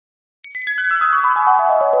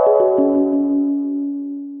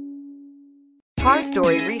Car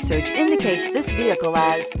Story research indicates this vehicle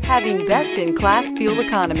as having best-in-class fuel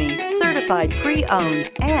economy, certified pre-owned,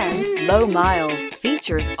 and low miles.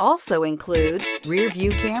 Features also include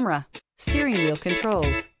rear-view camera, steering wheel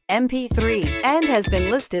controls, MP3, and has been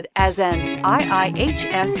listed as an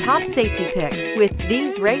IIHS top safety pick with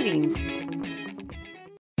these ratings.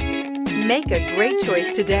 Make a great choice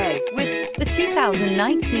today with the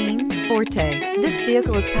 2019 Forte. This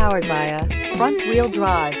vehicle is powered by a front-wheel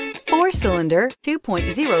drive, 4-cylinder,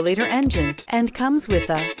 2.0-liter engine, and comes with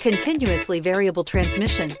a continuously variable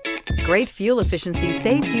transmission. Great fuel efficiency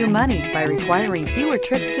saves you money by requiring fewer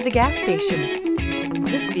trips to the gas station.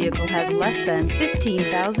 This vehicle has less than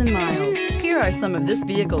 15,000 miles. Here are some of this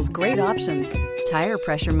vehicle's great options: tire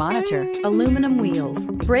pressure monitor, aluminum wheels,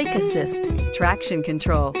 brake assist, traction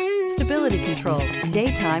control, stability control,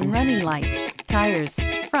 daytime running lights, tires,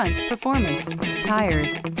 front performance,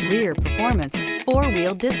 tires, rear performance,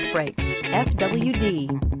 4-wheel disc brakes, FWD.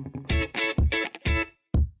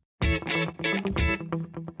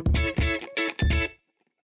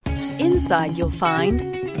 Inside you'll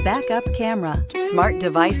find backup camera, smart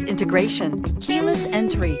device integration, keyless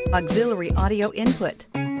entry, auxiliary audio input,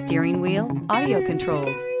 steering wheel audio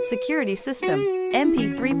controls, security system,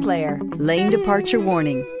 MP3 player, lane departure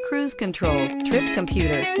warning, cruise control, trip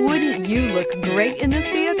computer. Wouldn't you look great in this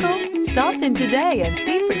vehicle? Stop in today and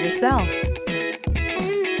see for yourself.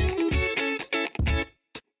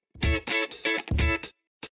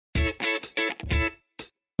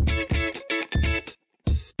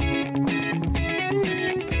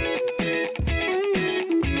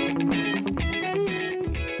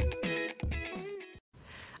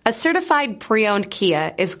 A certified pre-owned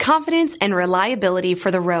Kia is confidence and reliability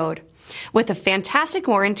for the road. With a fantastic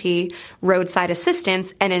warranty, roadside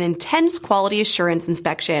assistance, and an intense quality assurance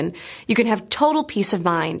inspection, you can have total peace of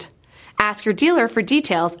mind. Ask your dealer for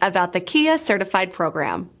details about the Kia Certified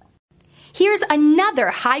program. Here's another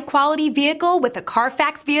high-quality vehicle with a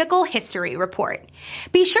Carfax Vehicle History Report.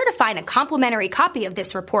 Be sure to find a complimentary copy of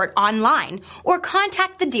this report online or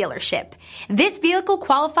contact the dealership. This vehicle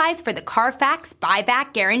qualifies for the Carfax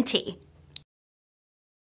Buyback Guarantee.